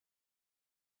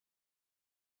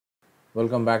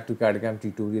Welcome back to CAD/CAM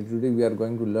tutorial. Today we are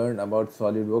going to learn about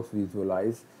SolidWorks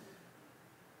Visualize.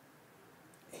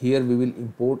 Here we will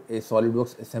import a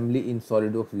SolidWorks assembly in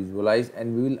SolidWorks Visualize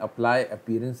and we will apply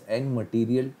appearance and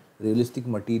material, realistic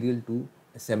material to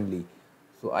assembly.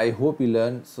 So I hope you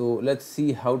learn. So let's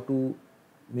see how to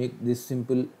make this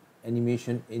simple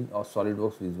animation in our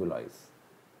SolidWorks Visualize.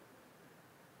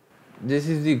 This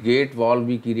is the gate wall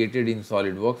we created in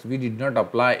SolidWorks. We did not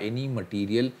apply any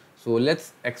material. So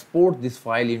let's export this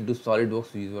file into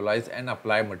SolidWorks Visualize and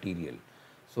apply material.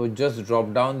 So just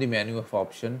drop down the menu of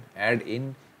option, add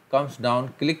in, comes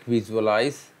down, click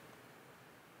Visualize,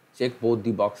 check both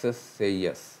the boxes, say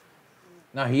yes.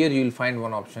 Now here you will find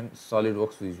one option,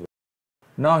 SolidWorks Visualize.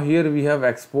 Now here we have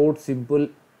export simple,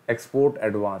 export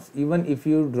advanced. Even if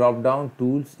you drop down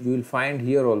tools, you will find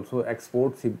here also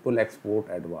export simple, export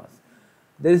advanced.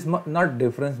 There is not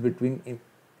difference between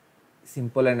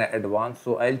simple and advanced,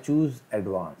 so I'll choose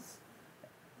advanced.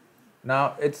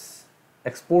 Now it's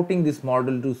exporting this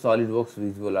model to SolidWorks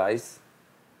Visualize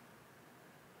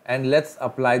and let's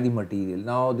apply the material.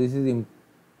 Now this is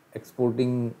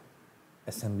exporting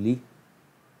assembly.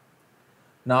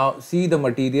 Now see the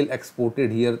material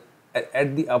exported here.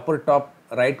 At the upper top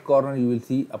right corner you will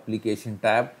see application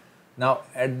tab. Now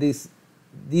at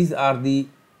these are the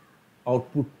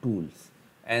output tools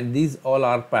and these all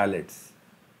are palettes.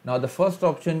 Now the first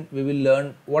option we will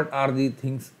learn what are the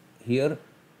things here.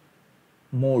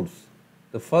 Modes.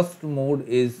 The first mode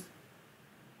is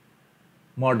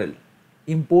model,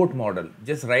 import model.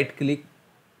 Just right click,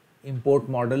 import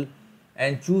model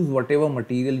and choose whatever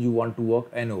material you want to work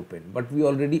and open, but we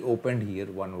already opened here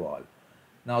one wall.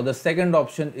 Now the second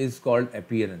option is called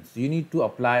appearance. You need to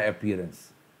apply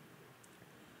appearance.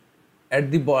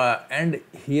 At the end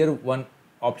here one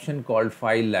option called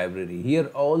file library. Here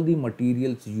all the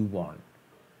materials you want.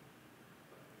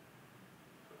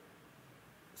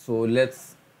 So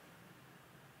let's,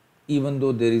 even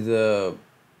though there is a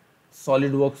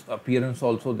SolidWorks appearance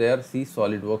also there, see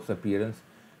SolidWorks appearance,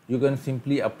 you can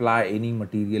simply apply any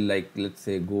material like let's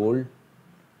say gold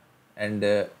and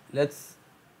let's,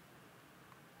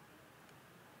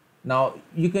 now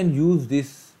you can use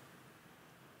this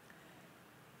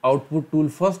output tool.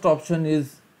 First option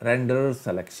is renderer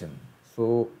selection.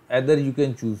 So either you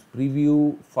can choose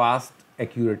preview, fast,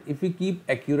 accurate. If we keep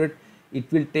accurate,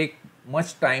 it will take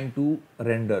much time to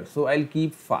render. So I'll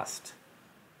keep fast.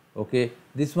 Okay,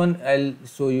 this one I'll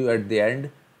show you at the end.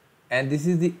 And this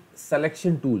is the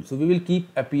selection tool. So we will keep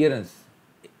appearance.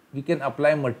 We can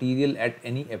apply material at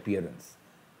any appearance.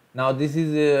 Now this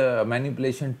is a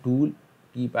manipulation tool.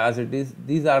 Keep as it is.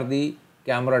 These are the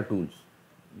camera tools.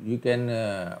 You can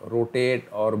rotate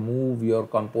or move your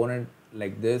component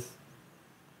like this,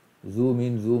 zoom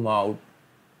in, zoom out,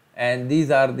 and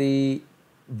these are the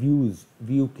views,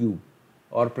 view cube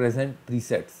or present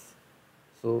presets.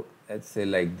 So let's say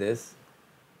like this.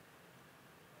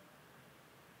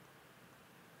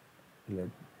 Okay,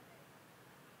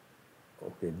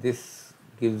 this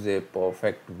gives a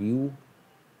perfect view.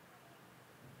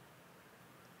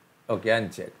 Okay,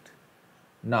 unchecked.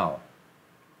 Now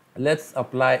let's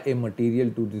apply a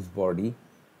material to this body.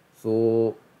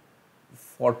 So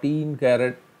 14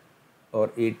 karat or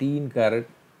 18 karat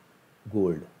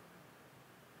gold.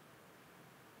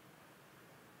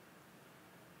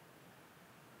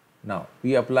 Now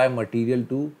we apply material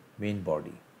to main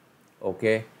body.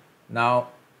 Okay, now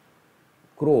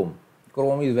chrome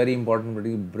is very important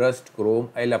material. Brushed chrome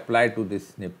I'll apply to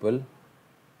this nipple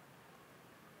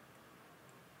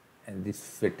and this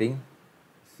fitting,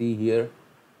 see here.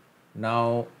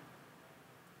 Now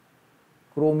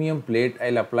chromium plate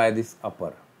I'll apply this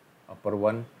upper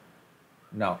one.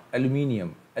 Now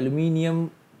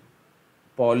aluminium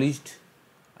polished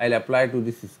I'll apply to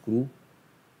this screw.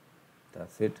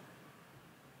 That's it.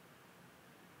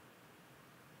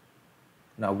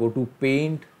 Now go to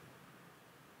paint,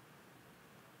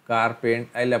 car paint.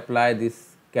 I'll apply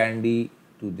this candy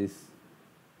to this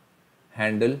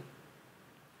handle.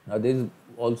 Now there is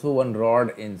also one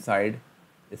rod inside,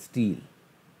 steel,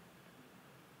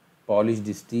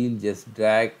 polished steel. Just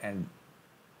drag and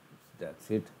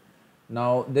that's it.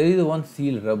 Now there is one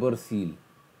seal, rubber seal.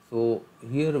 So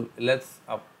here let's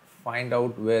find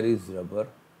out where is rubber.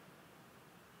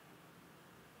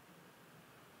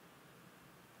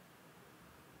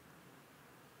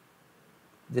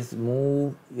 Just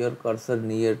move your cursor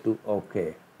near to,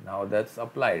 okay, now that's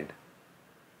applied.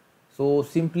 So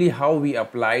simply how we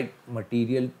applied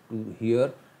material to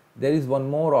here. There is one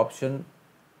more option.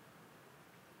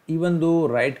 Even though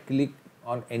right click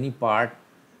on any part,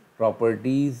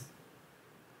 properties,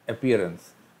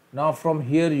 appearance. Now from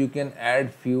here you can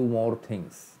add few more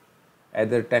things.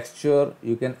 Either texture,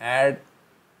 you can add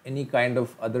any kind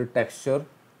of other texture,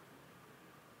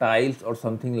 tiles or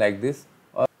something like this,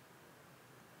 or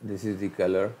this is the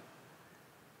color.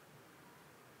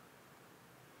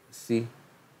 See,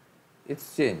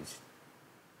 it's changed.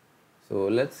 So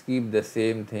let's keep the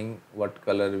same thing, what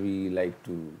color we like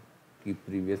to keep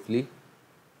previously.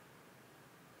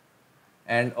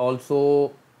 And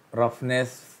also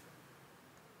roughness,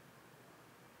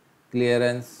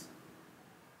 clearance,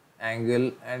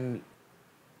 angle, and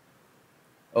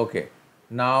okay.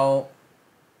 Now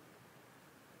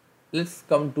let's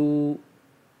come to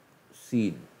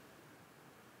scene.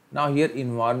 Now here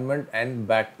environment and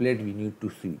backplate we need to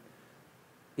see.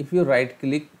 If you right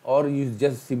click or you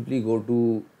just simply go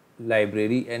to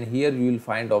library, and here you will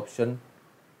find option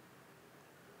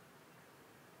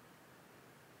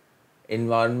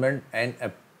environment and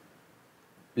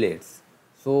plates.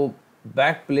 So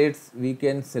back plates we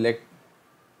can select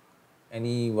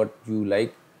any what you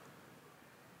like.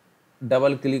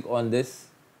 Double click on this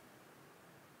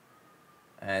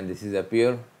and this is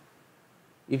appear.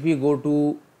 If you go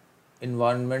to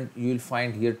environment, you will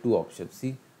find here two options.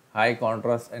 See, high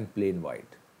contrast and plain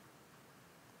white.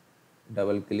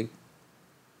 Double click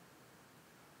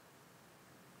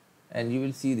and you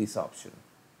will see this option.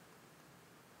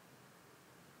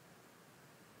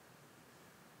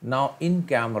 Now in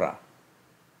camera,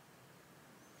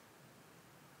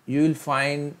 you will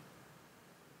find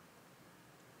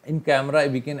in camera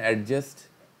we can adjust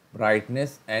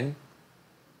brightness and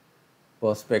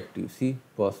perspective. See,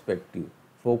 perspective,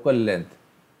 focal length,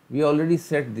 we already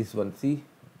set this one. See,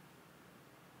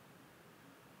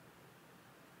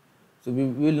 so we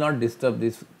will not disturb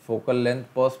this focal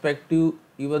length. Perspective,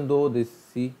 even though this,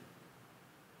 see,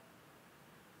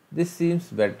 this seems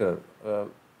better,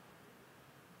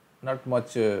 not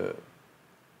much.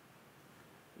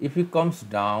 If it comes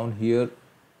down here,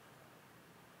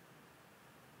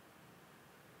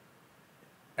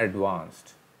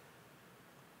 advanced,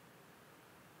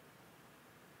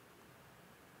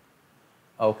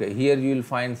 okay, here you will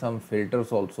find some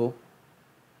filters also.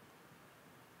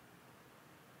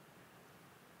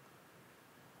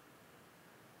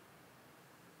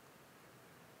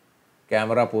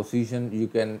 Camera position, you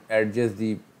can adjust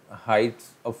the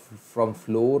heights of from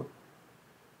floor.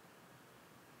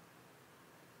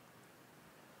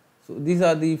 So these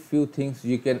are the few things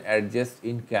you can adjust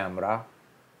in camera.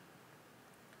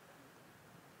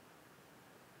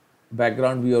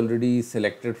 Background we already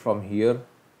selected from here.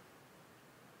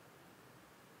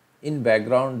 In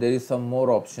background there is some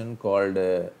more option called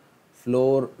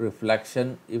floor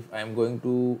reflection. If I am going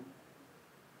to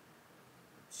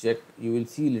check, you will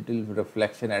see little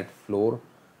reflection at floor.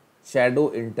 Shadow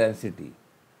intensity,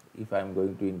 if I am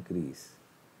going to increase,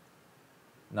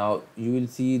 now you will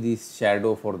see this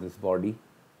shadow for this body,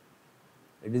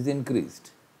 it is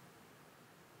increased.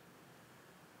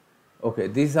 Okay,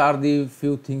 these are the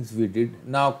few things we did.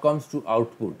 Now comes to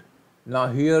output. Now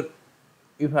here,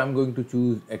 if I am going to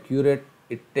choose accurate,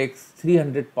 it takes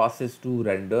 300 passes to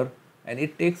render and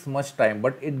it takes much time,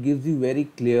 but it gives you very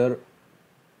clear.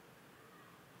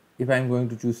 If I am going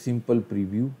to choose simple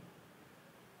preview,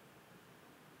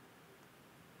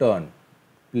 turn,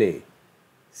 play,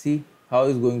 see how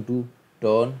it's going to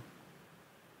turn,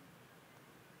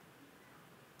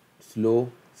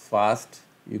 slow, fast,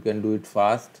 you can do it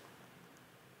fast.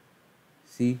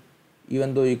 See,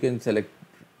 even though you can select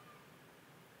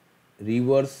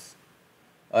reverse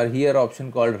or here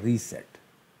option called reset,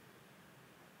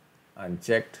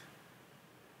 unchecked,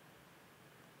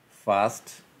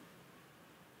 fast,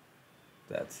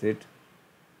 that's it.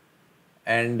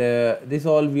 And this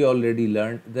all we already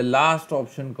learned. The last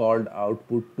option called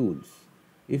output tools.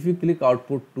 If you click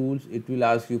output tools, it will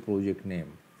ask you project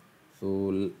name.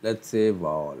 So let's say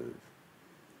Valve.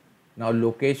 Now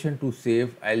location to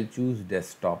save, I'll choose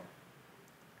desktop.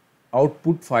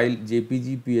 Output file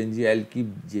JPG, PNG, I'll keep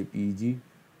JPG.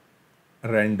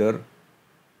 Render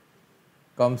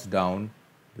comes down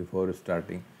before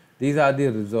starting. These are the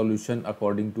resolution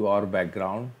according to our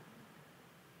background.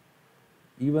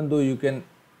 Even though you can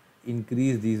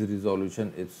increase these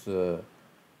resolution, it's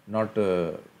not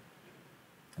a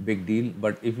big deal,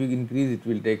 but if you increase it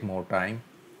will take more time.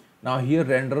 Now here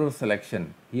renderer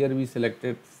selection, here we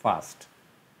selected fast.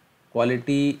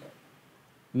 Quality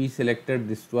we selected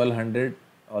this 1200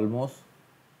 almost.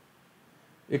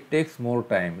 It takes more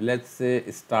time. Let's say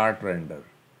start render.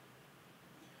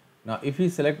 Now if you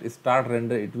select start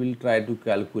render, it will try to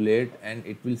calculate and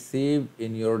it will save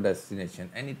in your destination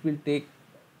and it will take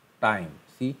time.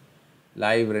 See,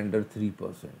 live render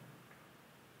 3%.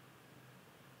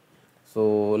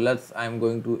 So I'm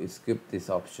going to skip this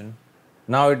option.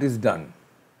 Now it is done.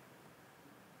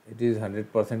 It is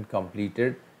 100%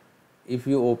 completed. If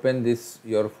you open this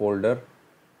your folder,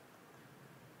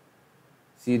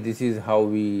 see, this is how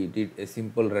we did a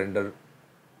simple render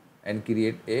and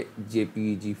create a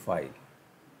JPEG file.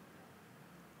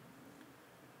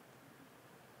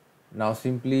 Now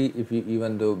simply, if you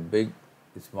even though big,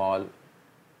 small,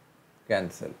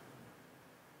 cancel.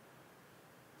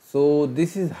 So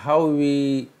this is how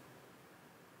we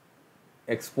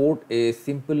export a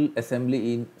simple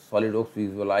assembly in SolidWorks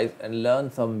Visualize and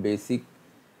learn some basics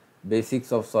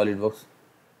of SolidWorks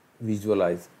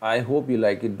Visualize. I hope you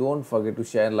like it. Don't forget to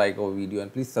share, like our video,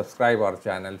 and please subscribe our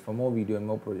channel for more video and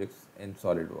more projects in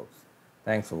SolidWorks.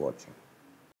 Thanks for watching.